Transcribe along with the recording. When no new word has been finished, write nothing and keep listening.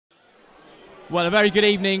Well, a very good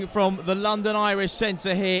evening from the London Irish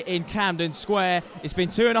Centre here in Camden Square. It's been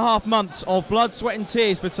 2.5 months of blood, sweat and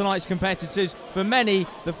tears for tonight's competitors. For many,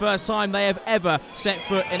 the first time they have ever set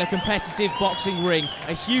foot in a competitive boxing ring.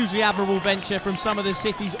 A hugely admirable venture from some of the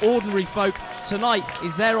city's ordinary folk. Tonight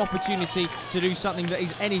is their opportunity to do something that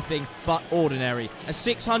is anything but ordinary. A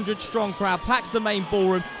 600-strong crowd packs the main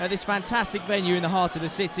ballroom at this fantastic venue in the heart of the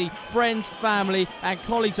city. Friends, family and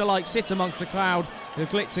colleagues alike sit amongst the crowd. The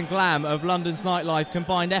glitz and glam of London's nightlife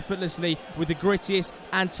combined effortlessly with the grittiest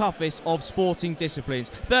and toughest of sporting disciplines.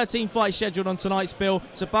 13 fights scheduled on tonight's bill,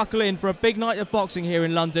 so buckle in for a big night of boxing here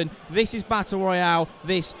in London. This is Battle Royale,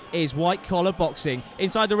 this is White Collar Boxing.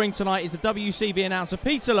 Inside the ring tonight is the WCB announcer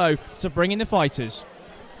Peter Lowe to bring in the fighters.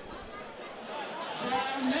 For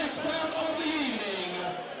our next bout of the evening,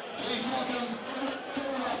 please welcome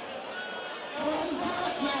from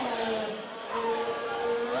Bracknell,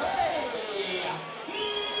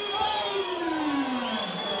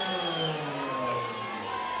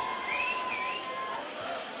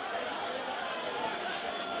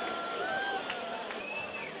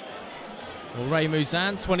 Well, Ray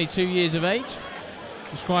Mouzan, 22 years of age,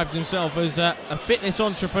 describes himself as a fitness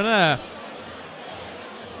entrepreneur.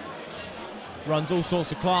 Runs all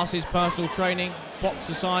sorts of classes, personal training,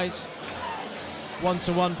 boxercise,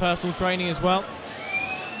 one-to-one personal training as well.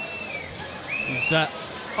 His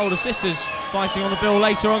older sister's fighting on the bill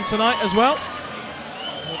later on tonight as well.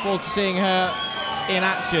 Look forward to seeing her in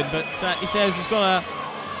action, but he says he's got a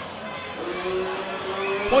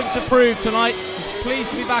point to prove tonight. He's pleased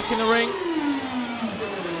to be back in the ring.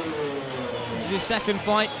 This is his second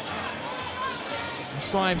fight.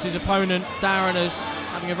 Describes his opponent, Darren, as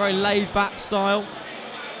having a very laid-back style,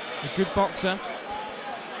 a good boxer.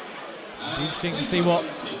 It'll be interesting to see what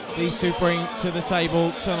these two bring to the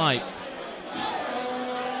table tonight.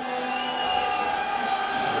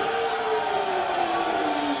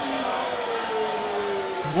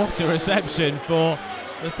 What a reception for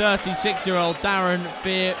the 36-year-old Darren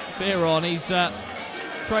Fearon. He's a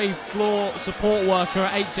trade floor support worker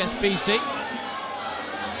at HSBC.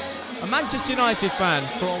 A Manchester United fan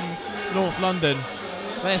from North London.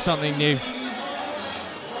 There's something new.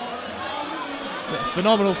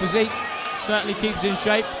 Phenomenal physique. Certainly keeps in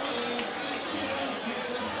shape.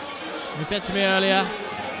 He said to me earlier,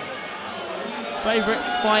 favourite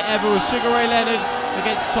fight ever was Sugar Ray Leonard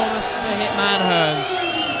against Thomas the Hitman Hearns.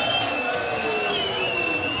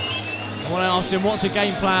 And when I asked him what's the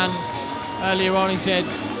game plan earlier on, he said,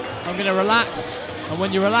 I'm going to relax, and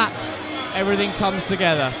when you relax, everything comes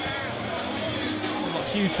together. We've got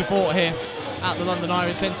huge support here at the London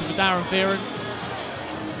Irish Centre for Darren Fearon.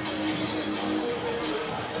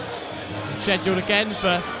 Scheduled again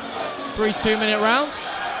for 3 2-minute rounds.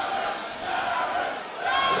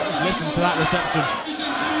 Just listen to that reception.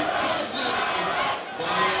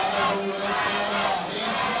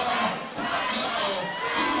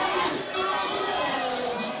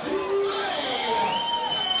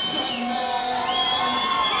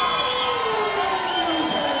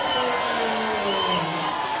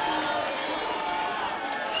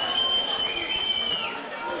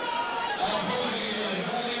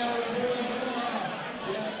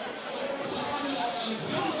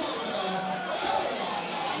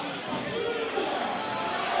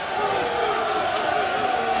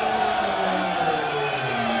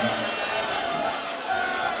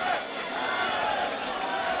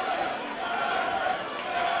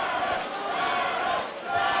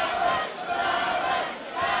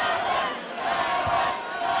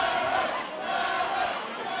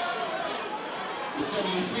 This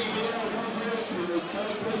WCBL contest will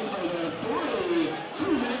take place over 3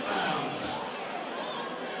 2-minute rounds.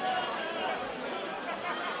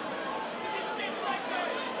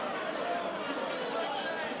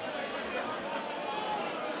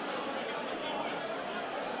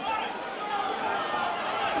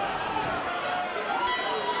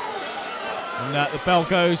 And the bell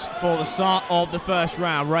goes for the start of the first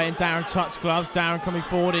round. Ray and Darren touch gloves. Darren coming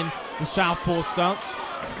forward in the southpaw stance.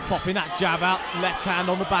 Popping that jab out, left hand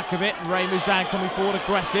on the back of it. Ray Mouzan coming forward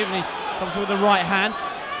aggressive, and he comes with the right hand.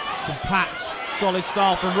 Compact, solid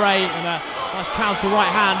style from Ray, and a nice counter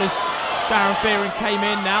right hand as Darren Fearon came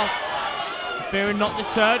in now. Fearon not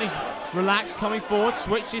deterred, he's relaxed, coming forward,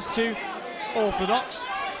 switches to orthodox.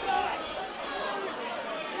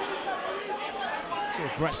 So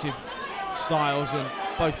aggressive styles and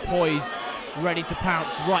both poised, ready to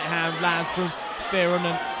pounce. Right hand lands from Fearon,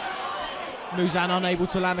 and Mouzan unable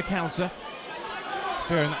to land the counter.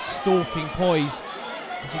 Fearon that stalking poise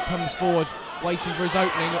as he comes forward, waiting for his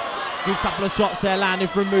opening. Good couple of shots there landed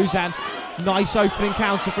from Mouzan. Nice opening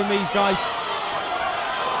counter from these guys.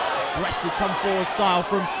 aggressive come forward style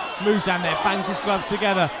from Muzan there, bangs his gloves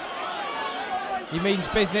together. He means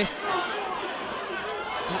business.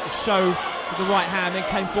 Show with the right hand, then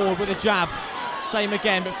came forward with a jab. Same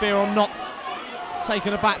again, but Fearon not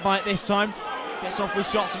taken aback by it this time. Gets off with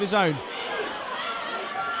shots of his own.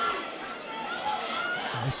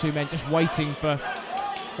 And these two men just waiting for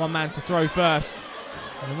one man to throw first.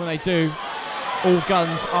 And when they do, all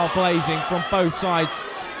guns are blazing from both sides.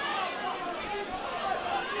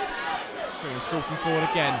 Fearon stalking forward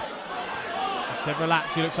again. He said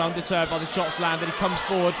relax, he looks undeterred by the shots landed. He comes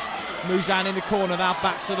forward. Muzan in the corner now,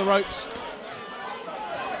 backs to the ropes.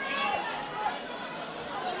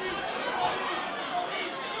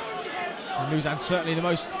 And Muzan certainly the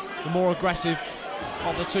more aggressive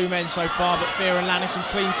of the two men so far, but Fearon landing some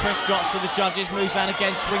clean, crisp shots for the judges. Muzan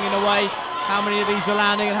again swinging away. How many of these are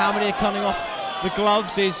landing and how many are coming off the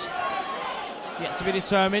gloves is yet to be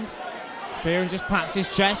determined. Fearon just pats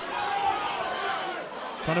his chest,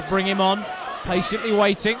 trying to bring him on, patiently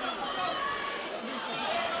waiting.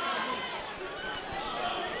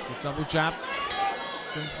 Good double jab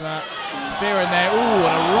from Fearon there. Ooh,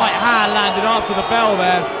 and a right hand landed after the bell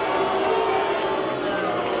there.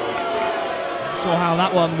 Not sure how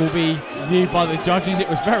that one will be viewed by the judges. It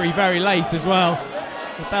was very, very late as well.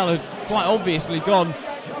 The bell had quite obviously gone.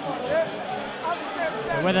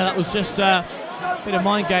 But whether that was just a bit of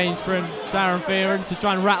mind games from Darren Fearon to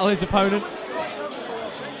try and rattle his opponent.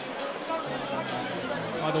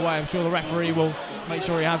 Either way, I'm sure the referee will make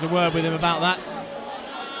sure he has a word with him about that.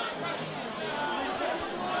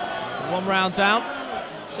 One round down.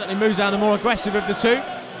 Certainly Muzan the more aggressive of the two.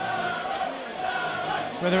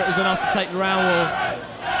 Whether it was enough to take the round, we'll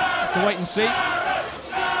have to wait and see.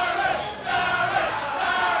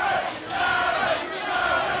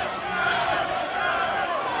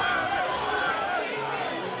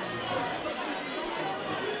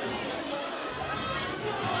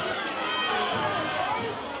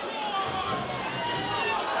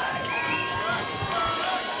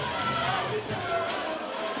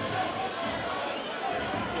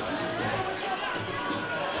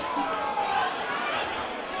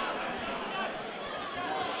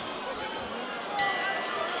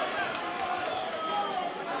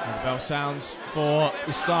 Bell sounds for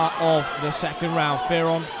the start of the second round.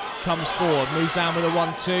 Fearon comes forward. Muzan with a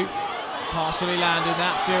 1-2. Partially landed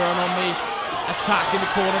that. Fearon on the attack in the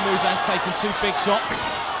corner. Muzan's taken two big shots.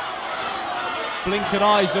 Blinkered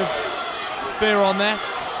eyes of Fearon there.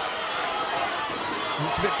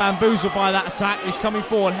 Looks a bit bamboozled by that attack. He's coming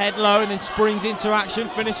forward, head low, and then springs into action.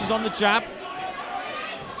 Finishes on the jab.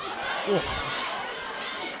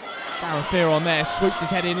 Darren Fearon there. Swooped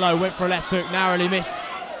his head in low. Went for a left hook. Narrowly missed.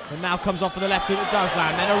 And now comes off for the left hook that does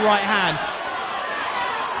land. Then a right hand.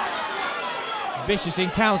 Vicious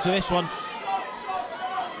encounter, this one.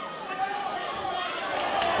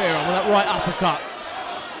 Fearon with that right uppercut.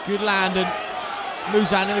 Good land, and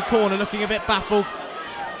Muzan in the corner looking a bit baffled.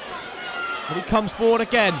 But he comes forward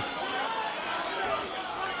again.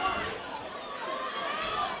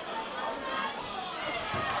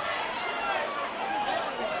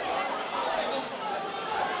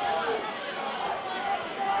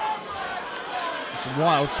 Some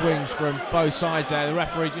wild swings from both sides there. The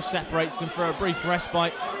referee just separates them for a brief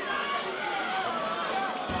respite.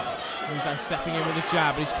 Muzan stepping in with a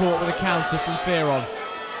jab, but he's caught with a counter from Fearon.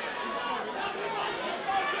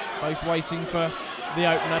 Both waiting for the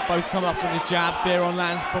opener, both come up with the jab. Fearon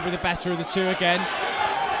lands probably the better of the two again.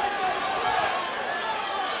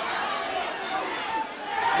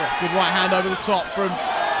 Good right hand over the top from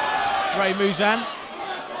Ray Muzan.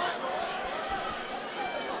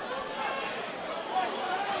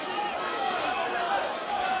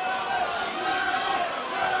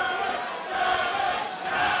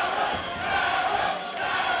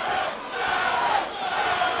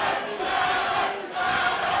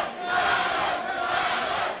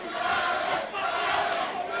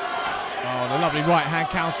 Lovely right hand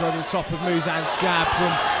counter over the top of Muzan's jab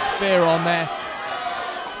from Fearon there.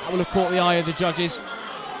 That will have caught the eye of the judges.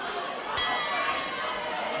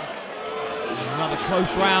 Another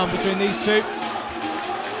close round between these two.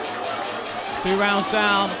 2 rounds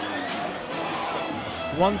down.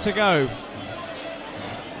 1 to go.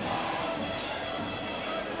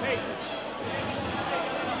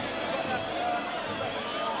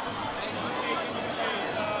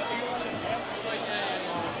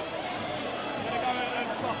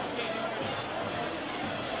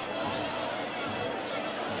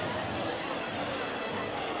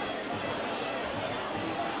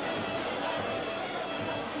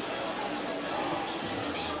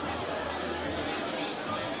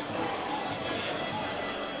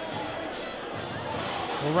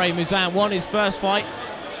 Well, Ray Muzan won his first fight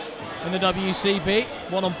in the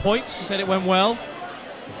WCB, won on points, said it went well.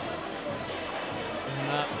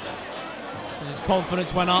 And, his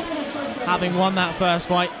confidence went up, having won that first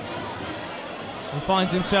fight. He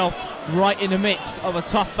finds himself right in the midst of a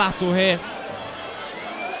tough battle here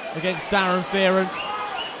against Darren Fearon.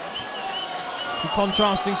 Two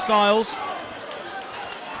contrasting styles.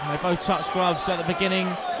 And they both touch gloves at the beginning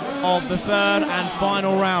of the third and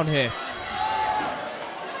final round here.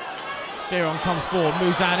 Fearon comes forward,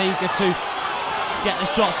 Muzan eager to get the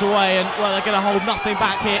shots away, and well, they're going to hold nothing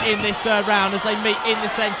back here in this third round as they meet in the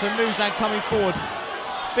centre. Muzan coming forward,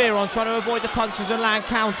 Fearon trying to avoid the punches and land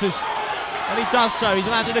counters, and he does so. He's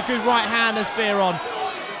landed a good right hand as Fearon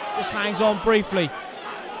just hangs on briefly.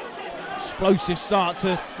 Explosive start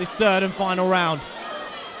to this third and final round.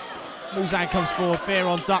 Muzan comes forward,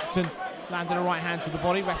 Fearon ducked and landed a right hand to the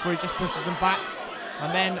body. Referee just pushes him back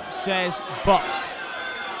and then says box.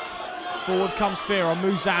 Forward comes Fearon,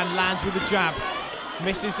 Muzan lands with a jab,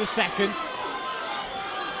 misses the second,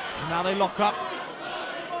 and now they lock up.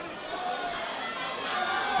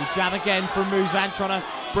 The jab again from Muzan, trying to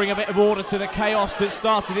bring a bit of order to the chaos that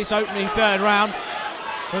started this opening third round.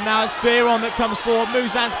 But now it's Fearon that comes forward,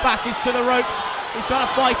 Muzan's back is to the ropes, he's trying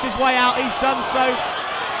to fight his way out, he's done so.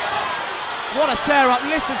 What a tear up,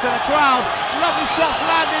 listen to the crowd, lovely shots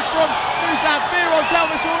landed from Muzan, Fearon's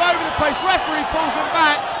helmet's all over the place, referee pulls him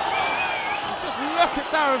back. Just look at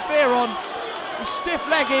Darren Fearon, he's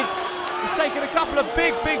stiff-legged, he's taken a couple of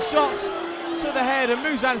big shots to the head, and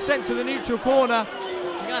Muzan sent to the neutral corner.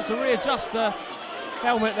 You're going to have to readjust the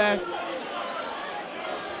helmet there.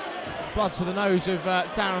 Blood to the nose of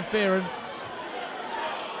Darren Fearon.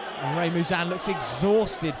 And Ray Muzan looks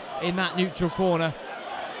exhausted in that neutral corner.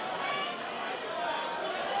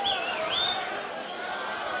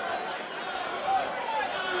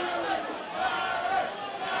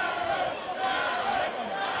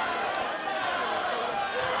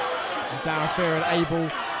 Darren Fearon able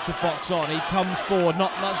to box on. He comes forward,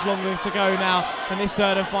 not much longer to go now in this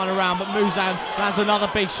third and final round, but Muzan lands another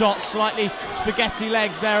big shot, slightly spaghetti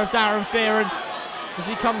legs there of Darren Fearon. As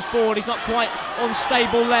he comes forward, he's not quite on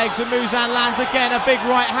stable legs, and Muzan lands again a big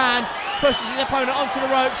right hand, pushes his opponent onto the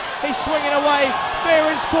ropes, he's swinging away,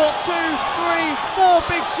 Fearon's caught 2, 3, 4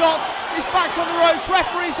 big shots, his back's on the ropes,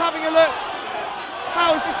 referee's having a look.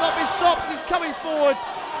 How has this not been stopped? He's coming forward.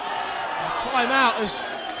 Time out as,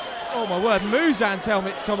 oh my word, Muzan's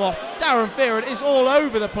helmet's come off. Darren Fearon is all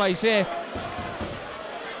over the place here.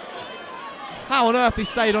 How on earth he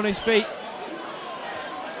stayed on his feet?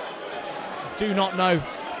 Do not know.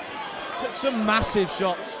 Took some massive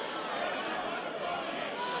shots.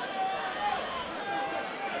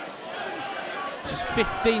 Just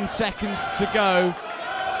 15 seconds to go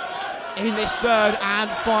in this third and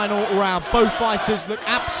final round. Both fighters look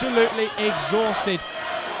absolutely exhausted.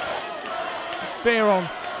 Fearon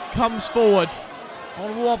comes forward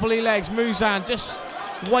on wobbly legs. Muzan just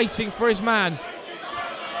waiting for his man.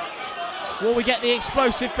 Will we get the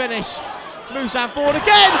explosive finish? Muzan forward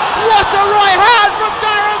again. What a right hand from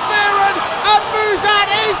Darren Fearon, and Muzan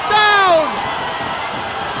is down.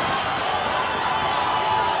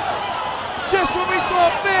 Just when we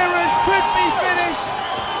thought Fearon could be finished,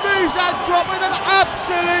 Muzan dropped with an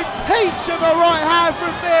absolute peach of a right hand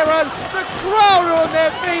from Fearon. The crowd are on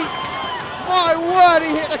their feet. My word,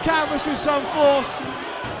 he hit the canvas with some force.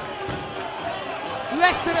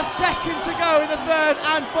 Less than a second to go in the third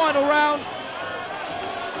and final round.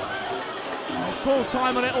 They've called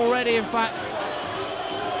time on it already, in fact.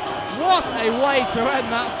 What a way to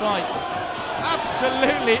end that fight.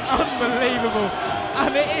 Absolutely unbelievable.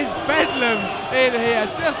 And it is bedlam in here.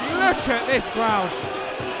 Just look at this crowd.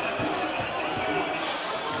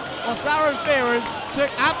 Well, Darren Fearon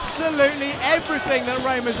took absolutely everything that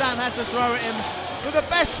Ray Muzan had to throw at him. For the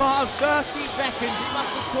best part of 30 seconds, he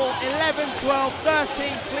must have caught 11, 12,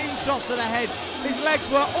 13 clean shots to the head. His legs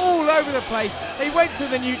were all over the place. He went to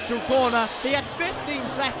the neutral corner. He had 15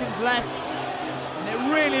 seconds left. And it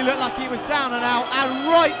really looked like he was down and out and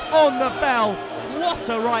right on the bell. What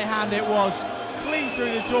a right hand it was. Clean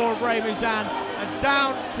through the jaw of Ray Muzan, and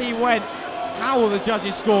down he went. How will the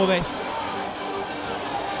judges score this?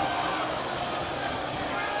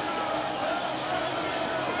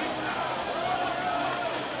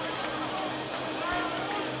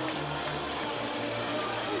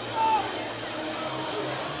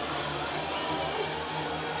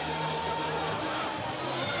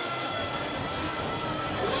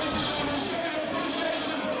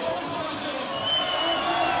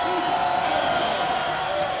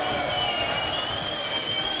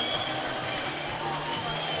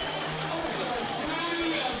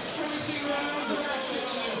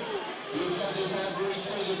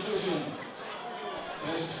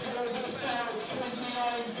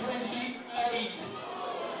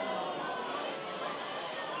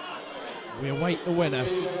 We await the winner.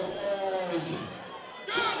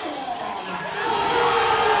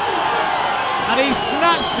 And he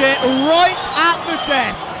snatched it right at the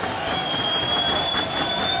death.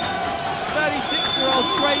 36-year-old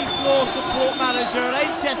trade floor support manager at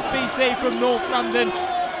HSBC from North London.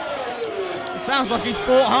 It sounds like he's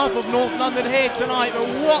bought half of North London here tonight, but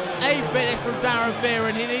what a finish from Darren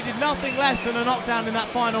Fearon. He needed nothing less than a knockdown in that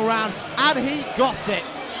final round, and he got it.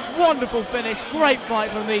 Wonderful finish, great fight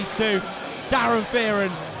from these two. Darren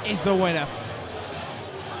Fearon is the winner.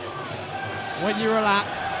 When you relax,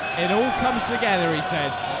 it all comes together, he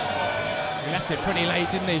said. He left it pretty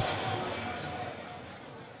late, didn't he?